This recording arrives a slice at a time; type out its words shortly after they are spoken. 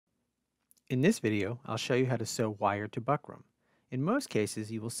In this video, I'll show you how to sew wire to buckram. In most cases,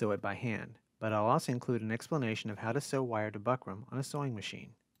 you will sew it by hand, but I'll also include an explanation of how to sew wire to buckram on a sewing machine.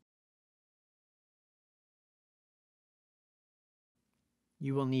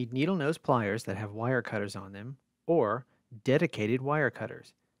 You will need needle nose pliers that have wire cutters on them, or dedicated wire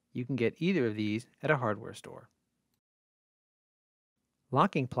cutters. You can get either of these at a hardware store.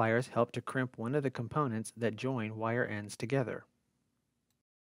 Locking pliers help to crimp one of the components that join wire ends together.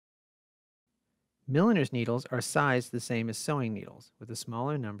 Milliner's needles are sized the same as sewing needles, with the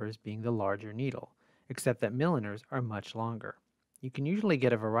smaller numbers being the larger needle, except that milliners are much longer. You can usually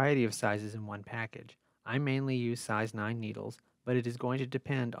get a variety of sizes in one package. I mainly use size 9 needles, but it is going to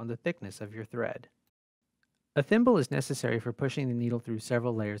depend on the thickness of your thread. A thimble is necessary for pushing the needle through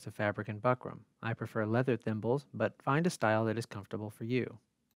several layers of fabric and buckram. I prefer leather thimbles, but find a style that is comfortable for you.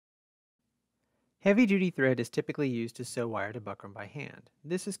 Heavy-duty thread is typically used to sew wire to buckram by hand.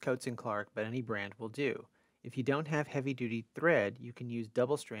 This is Coates & Clark, but any brand will do. If you don't have heavy-duty thread, you can use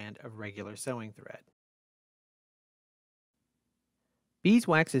double strand of regular sewing thread.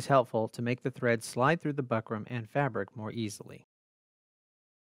 Beeswax is helpful to make the thread slide through the buckram and fabric more easily.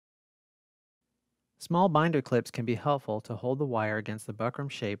 Small binder clips can be helpful to hold the wire against the buckram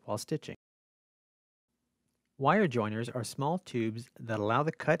shape while stitching. Wire joiners are small tubes that allow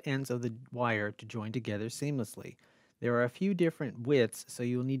the cut ends of the wire to join together seamlessly. There are a few different widths, so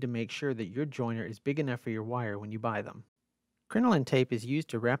you'll need to make sure that your joiner is big enough for your wire when you buy them. Crinoline tape is used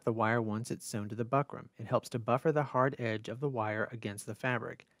to wrap the wire once it's sewn to the buckram. It helps to buffer the hard edge of the wire against the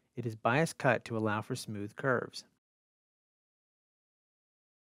fabric. It is bias cut to allow for smooth curves.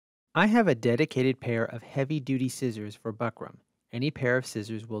 I have a dedicated pair of heavy-duty scissors for buckram. Any pair of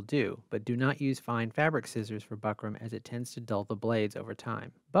scissors will do, but do not use fine fabric scissors for buckram as it tends to dull the blades over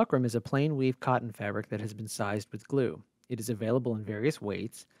time. Buckram is a plain weave cotton fabric that has been sized with glue. It is available in various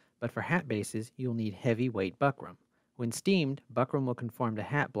weights, but for hat bases, you'll need heavy weight buckram. When steamed, buckram will conform to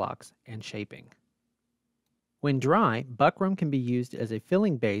hat blocks and shaping. When dry, buckram can be used as a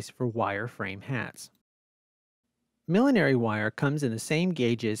filling base for wire frame hats. Millinery wire comes in the same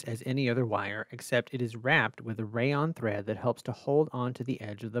gauges as any other wire, except it is wrapped with a rayon thread that helps to hold on to the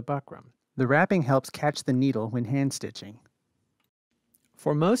edge of the buckram. The wrapping helps catch the needle when hand stitching.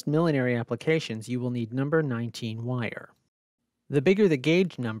 For most millinery applications, you will need number 19 wire. The bigger the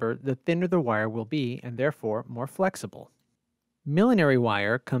gauge number, the thinner the wire will be, and therefore more flexible. Millinery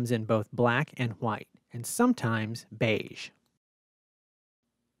wire comes in both black and white, and sometimes beige.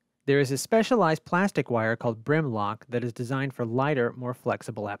 There is a specialized plastic wire called brim lock that is designed for lighter, more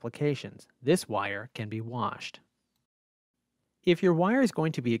flexible applications. This wire can be washed. If your wire is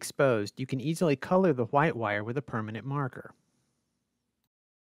going to be exposed, you can easily color the white wire with a permanent marker.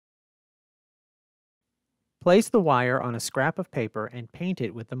 Place the wire on a scrap of paper and paint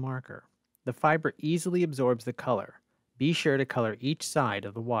it with the marker. The fiber easily absorbs the color. Be sure to color each side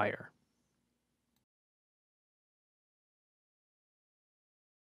of the wire.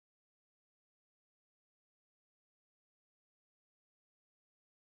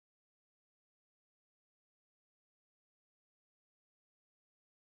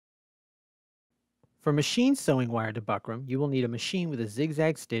 For machine sewing wire to buckram, you will need a machine with a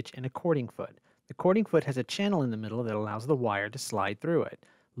zigzag stitch and a cording foot. The cording foot has a channel in the middle that allows the wire to slide through it.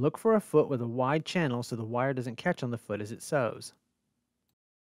 Look for a foot with a wide channel so the wire doesn't catch on the foot as it sews.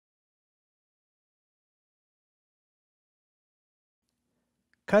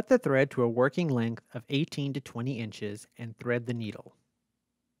 Cut the thread to a working length of 18 to 20 inches and thread the needle.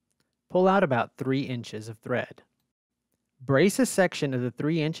 Pull out about 3 inches of thread. Brace a section of the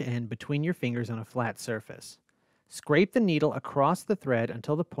 3-inch end between your fingers on a flat surface. Scrape the needle across the thread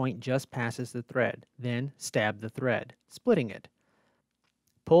until the point just passes the thread, then stab the thread, splitting it.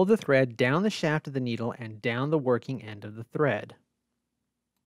 Pull the thread down the shaft of the needle and down the working end of the thread.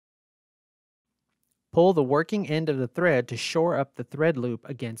 Pull the working end of the thread to shore up the thread loop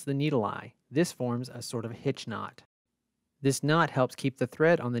against the needle eye. This forms a sort of hitch knot. This knot helps keep the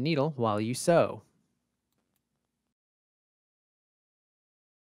thread on the needle while you sew.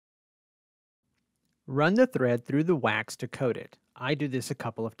 Run the thread through the wax to coat it. I do this a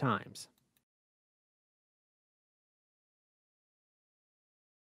couple of times.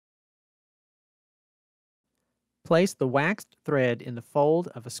 Place the waxed thread in the fold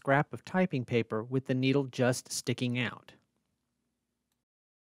of a scrap of typing paper with the needle just sticking out.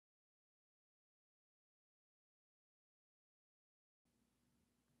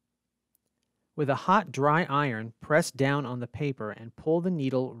 With a hot, dry iron, press down on the paper and pull the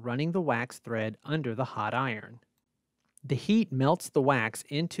needle running the wax thread under the hot iron. The heat melts the wax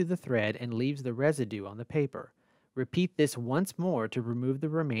into the thread and leaves the residue on the paper. Repeat this once more to remove the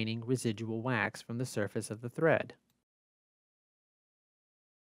remaining residual wax from the surface of the thread.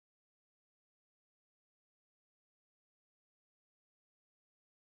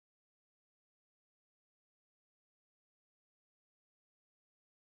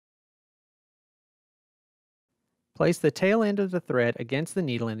 Place the tail end of the thread against the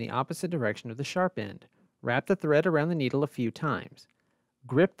needle in the opposite direction of the sharp end. Wrap the thread around the needle a few times.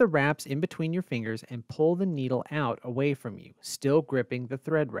 Grip the wraps in between your fingers and pull the needle out away from you, still gripping the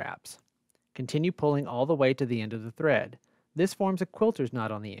thread wraps. Continue pulling all the way to the end of the thread. This forms a quilter's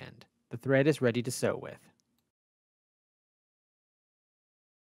knot on the end. The thread is ready to sew with.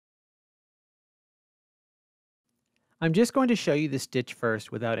 I'm just going to show you the stitch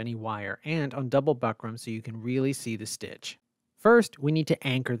first without any wire and on double buckram so you can really see the stitch. First, we need to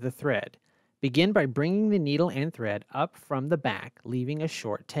anchor the thread. Begin by bringing the needle and thread up from the back, leaving a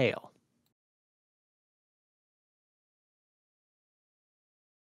short tail.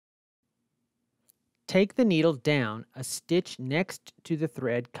 Take the needle down a stitch next to the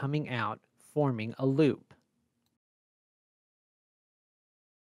thread coming out, forming a loop.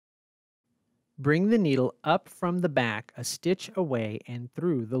 Bring the needle up from the back a stitch away and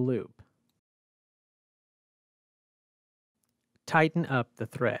through the loop. Tighten up the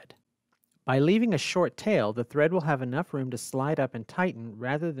thread. By leaving a short tail, the thread will have enough room to slide up and tighten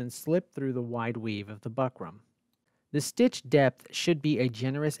rather than slip through the wide weave of the buckram. The stitch depth should be a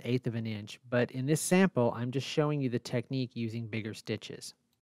generous 1/8 of an inch, but in this sample, I'm just showing you the technique using bigger stitches.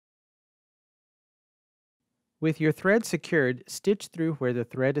 With your thread secured, stitch through where the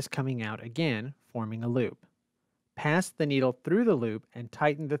thread is coming out again, forming a loop. Pass the needle through the loop and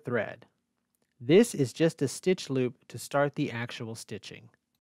tighten the thread. This is just a stitch loop to start the actual stitching.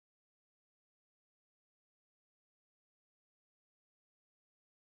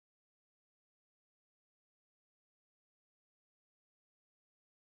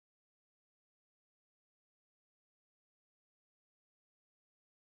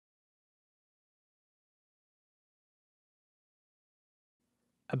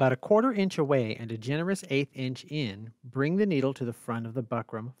 About a 1/4 inch away and a generous 1/8 inch in, bring the needle to the front of the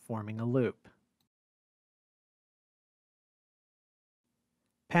buckram, forming a loop.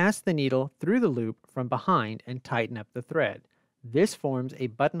 Pass the needle through the loop from behind and tighten up the thread. This forms a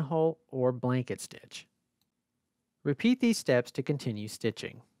buttonhole or blanket stitch. Repeat these steps to continue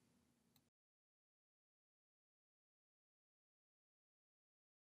stitching.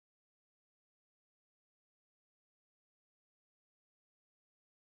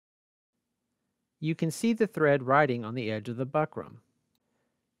 You can see the thread riding on the edge of the buckram.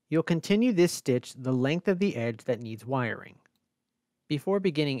 You'll continue this stitch the length of the edge that needs wiring. Before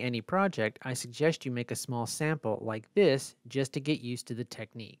beginning any project, I suggest you make a small sample like this just to get used to the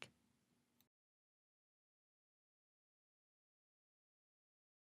technique.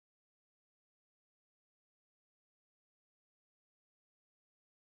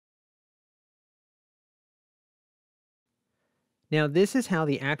 Now this is how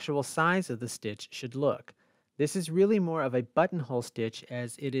the actual size of the stitch should look. This is really more of a buttonhole stitch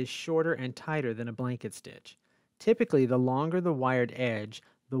as it is shorter and tighter than a blanket stitch. Typically, the longer the wired edge,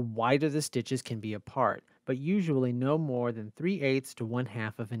 the wider the stitches can be apart, but usually no more than 3/8 to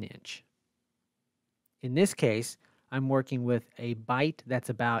 1/2 of an inch. In this case, I'm working with a bite that's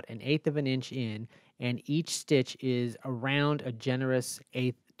about an 1/8 of an inch in, and each stitch is around a generous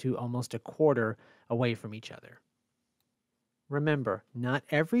 1/8 to almost a 1/4 away from each other. Remember, not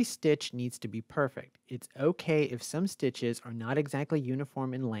every stitch needs to be perfect. It's okay if some stitches are not exactly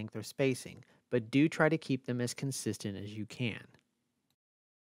uniform in length or spacing, but do try to keep them as consistent as you can.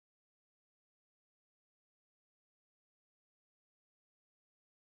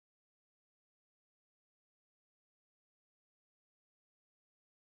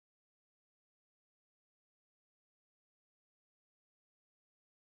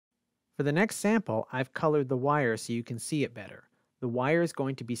 For the next sample, I've colored the wire so you can see it better. The wire is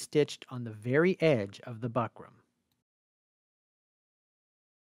going to be stitched on the very edge of the buckram.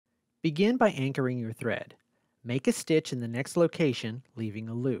 Begin by anchoring your thread. Make a stitch in the next location, leaving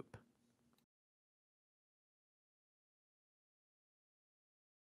a loop.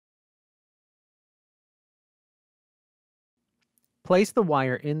 Place the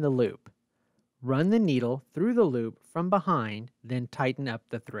wire in the loop. Run the needle through the loop from behind, then tighten up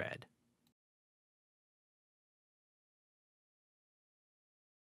the thread.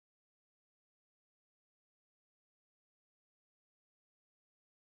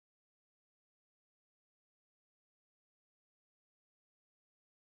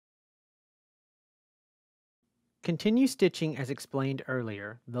 Continue stitching as explained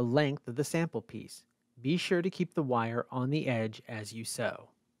earlier, the length of the sample piece. Be sure to keep the wire on the edge as you sew.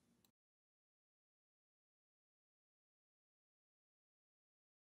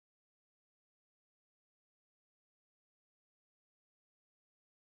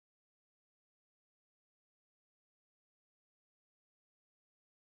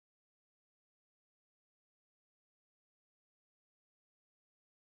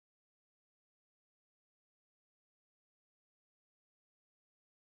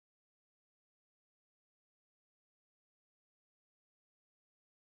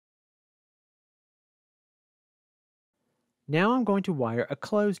 Now I'm going to wire a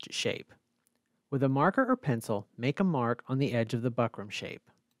closed shape. With a marker or pencil, make a mark on the edge of the buckram shape.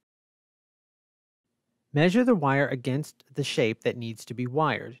 Measure the wire against the shape that needs to be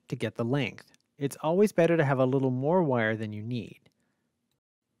wired to get the length. It's always better to have a little more wire than you need.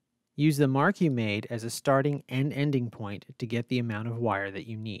 Use the mark you made as a starting and ending point to get the amount of wire that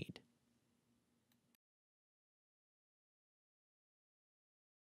you need.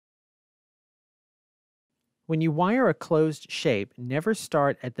 When you wire a closed shape, never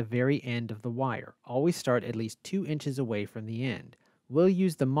start at the very end of the wire. Always start at least 2 inches away from the end. We'll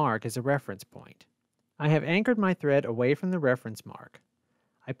use the mark as a reference point. I have anchored my thread away from the reference mark.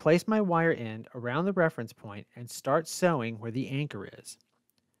 I place my wire end around the reference point and start sewing where the anchor is.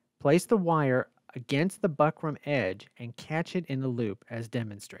 Place the wire against the buckram edge and catch it in a loop as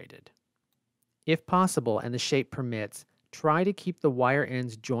demonstrated. If possible and the shape permits, try to keep the wire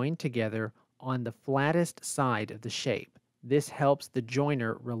ends joined together on the flattest side of the shape. This helps the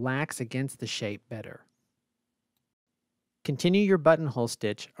joiner relax against the shape better. Continue your buttonhole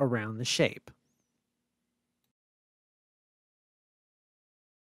stitch around the shape.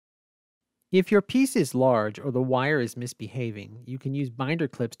 If your piece is large or the wire is misbehaving, you can use binder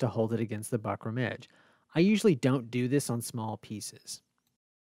clips to hold it against the buckram edge. I usually don't do this on small pieces.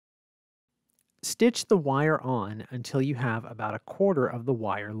 Stitch the wire on until you have about a quarter of the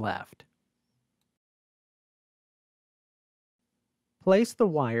wire left. Place the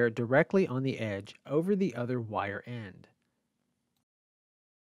wire directly on the edge over the other wire end.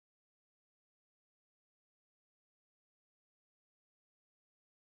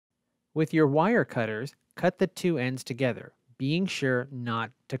 With your wire cutters, cut the 2 ends together, being sure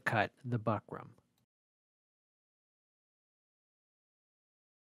not to cut the buckram.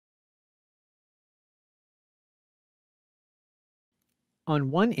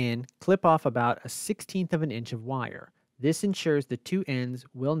 On one end, clip off about a 1/16 of an inch of wire. This ensures the 2 ends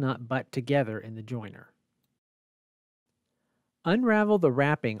will not butt together in the joiner. Unravel the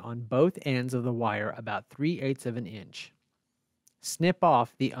wrapping on both ends of the wire about 3/8 of an inch. Snip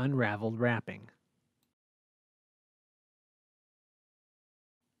off the unraveled wrapping.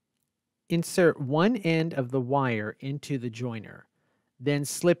 Insert one end of the wire into the joiner, then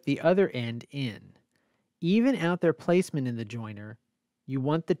slip the other end in. Even out their placement in the joiner, you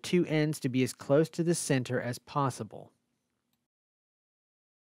want the 2 ends to be as close to the center as possible.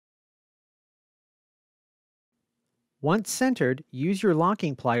 Once centered, use your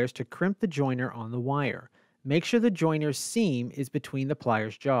locking pliers to crimp the joiner on the wire. Make sure the joiner's seam is between the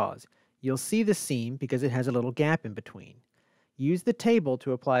pliers' jaws. You'll see the seam because it has a little gap in between. Use the table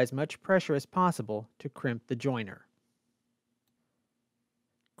to apply as much pressure as possible to crimp the joiner.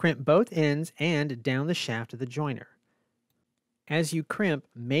 Crimp both ends and down the shaft of the joiner. As you crimp,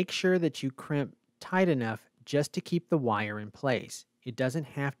 make sure that you crimp tight enough just to keep the wire in place. It doesn't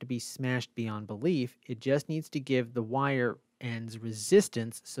have to be smashed beyond belief, it just needs to give the wire ends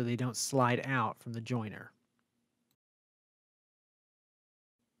resistance so they don't slide out from the joiner.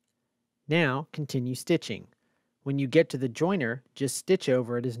 Now continue stitching. When you get to the joiner, just stitch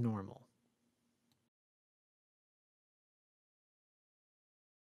over it as normal.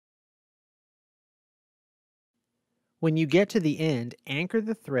 When you get to the end, anchor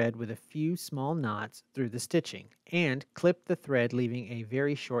the thread with a few small knots through the stitching and clip the thread, leaving a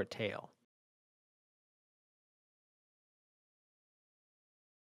very short tail.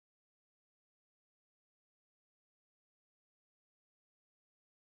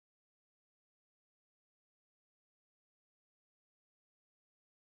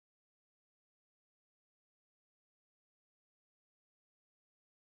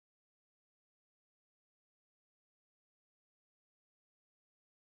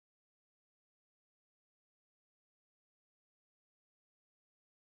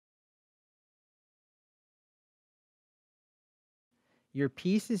 Your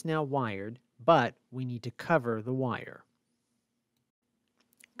piece is now wired, but we need to cover the wire.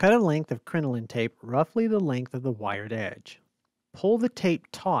 Cut a length of crinoline tape roughly the length of the wired edge. Pull the tape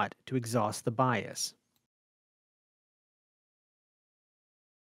taut to exhaust the bias.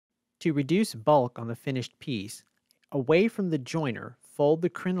 To reduce bulk on the finished piece, away from the joiner, fold the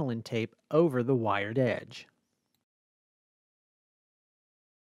crinoline tape over the wired edge.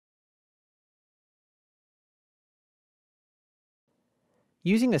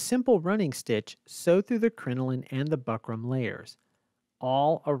 Using a simple running stitch, sew through the crinoline and the buckram layers,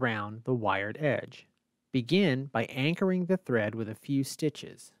 all around the wired edge. Begin by anchoring the thread with a few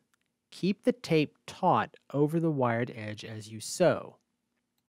stitches. Keep the tape taut over the wired edge as you sew.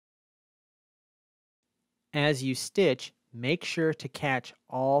 As you stitch, make sure to catch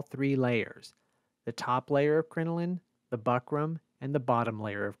all three layers: the top layer of crinoline, the buckram, and the bottom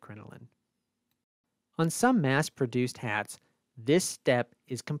layer of crinoline. On some mass-produced hats, this step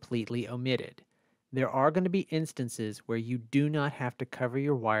is completely omitted. There are going to be instances where you do not have to cover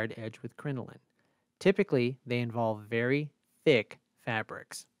your wired edge with crinoline. Typically, they involve very thick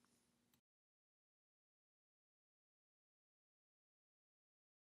fabrics.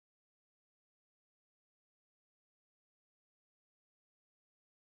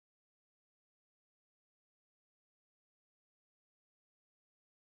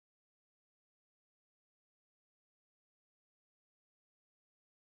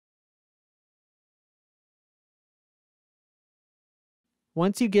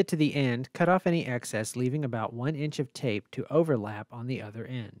 Once you get to the end, cut off any excess, leaving about 1 inch of tape to overlap on the other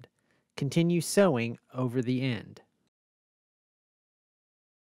end. Continue sewing over the end.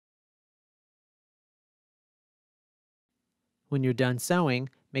 When you're done sewing,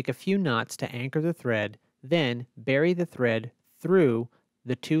 make a few knots to anchor the thread, then bury the thread through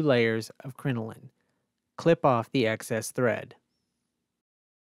the 2 layers of crinoline. Clip off the excess thread.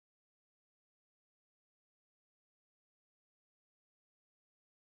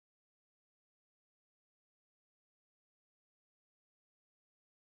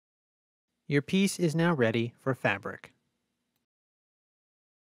 Your piece is now ready for fabric.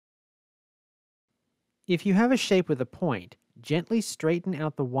 If you have a shape with a point, gently straighten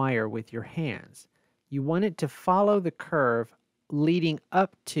out the wire with your hands. You want it to follow the curve leading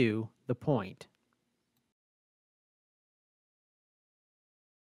up to the point.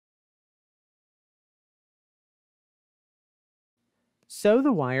 Sew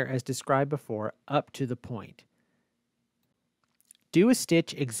the wire as described before up to the point. Do a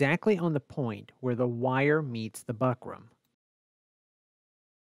stitch exactly on the point where the wire meets the buckram.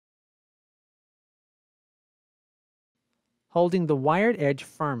 Holding the wired edge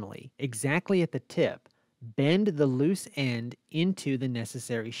firmly, exactly at the tip, bend the loose end into the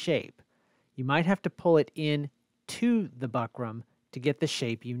necessary shape. You might have to pull it in to the buckram to get the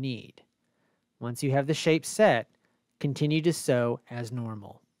shape you need. Once you have the shape set, continue to sew as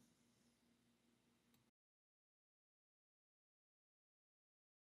normal.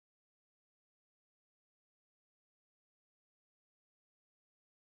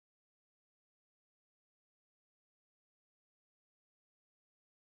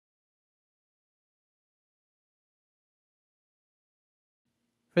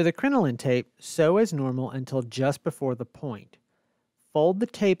 For the crinoline tape, sew as normal until just before the point. Fold the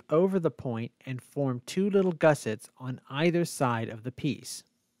tape over the point and form 2 little gussets on either side of the piece.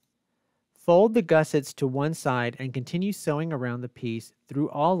 Fold the gussets to one side and continue sewing around the piece through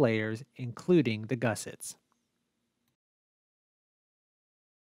all layers, including the gussets.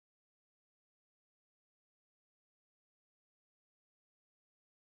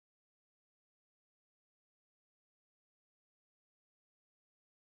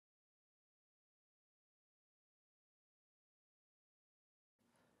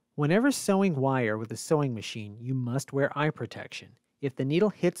 Whenever sewing wire with a sewing machine, you must wear eye protection. If the needle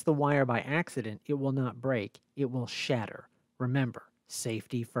hits the wire by accident, it will not break, it will shatter. Remember,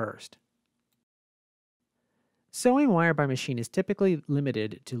 safety first. Sewing wire by machine is typically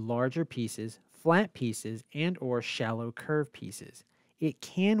limited to larger pieces, flat pieces, and/or shallow curve pieces. It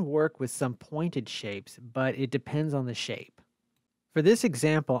can work with some pointed shapes, but it depends on the shape. For this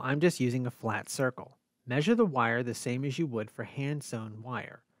example, I'm just using a flat circle. Measure the wire the same as you would for hand-sewn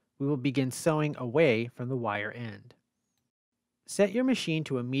wire. We will begin sewing away from the wire end. Set your machine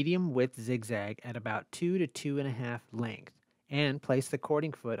to a medium width zigzag at about 2 to 2.5 length and place the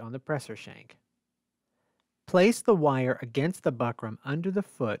cording foot on the presser shank. Place the wire against the buckram under the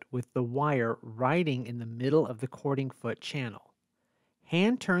foot with the wire riding in the middle of the cording foot channel.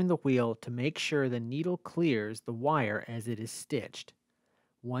 Hand turn the wheel to make sure the needle clears the wire as it is stitched.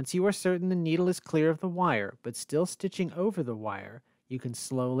 Once you are certain the needle is clear of the wire but still stitching over the wire, you can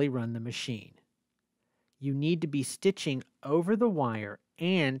slowly run the machine. You need to be stitching over the wire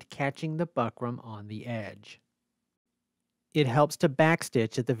and catching the buckram on the edge. It helps to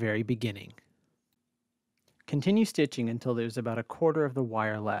backstitch at the very beginning. Continue stitching until there's about a quarter of the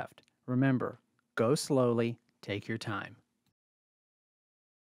wire left. Remember, go slowly, take your time.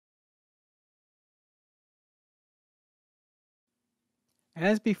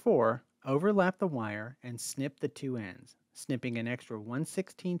 As before, overlap the wire and snip the two ends, snipping an extra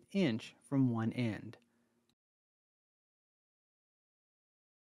 1/16 inch from one end.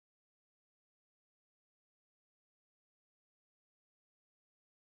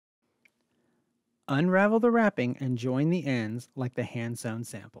 Unravel the wrapping and join the ends like the hand-sewn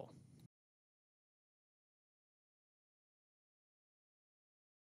sample.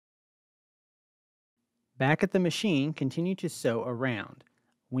 Back at the machine, continue to sew around.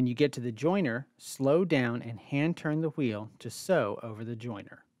 When you get to the joiner, slow down and hand turn the wheel to sew over the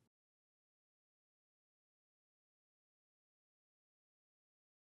joiner.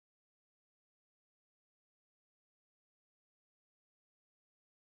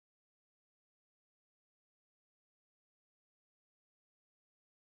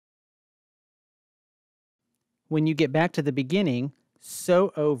 When you get back to the beginning,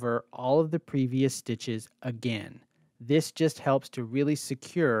 sew over all of the previous stitches again. This just helps to really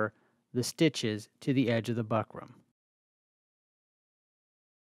secure the stitches to the edge of the buckram.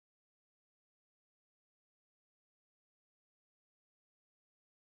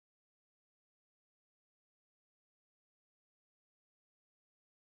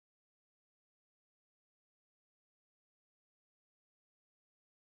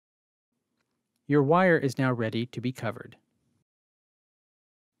 Your wire is now ready to be covered.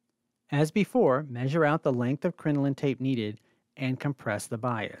 As before, measure out the length of crinoline tape needed and compress the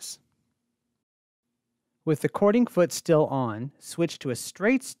bias. With the cording foot still on, switch to a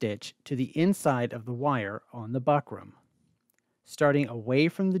straight stitch to the inside of the wire on the buckram. Starting away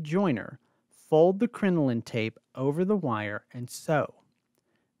from the joiner, fold the crinoline tape over the wire and sew,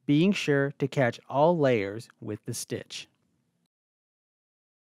 being sure to catch all layers with the stitch.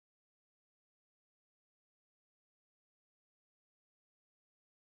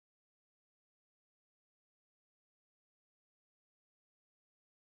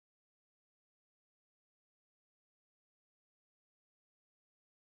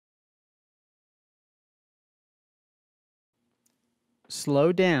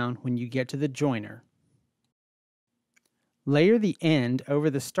 Slow down when you get to the joiner. Layer the end over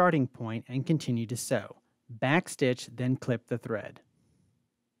the starting point and continue to sew. Backstitch, then clip the thread.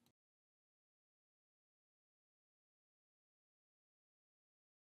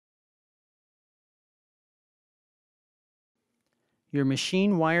 Your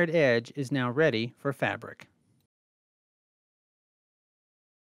machine wired edge is now ready for fabric.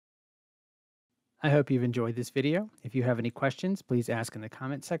 I hope you've enjoyed this video. If you have any questions, please ask in the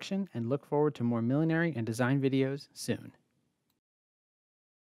comment section and look forward to more millinery and design videos soon.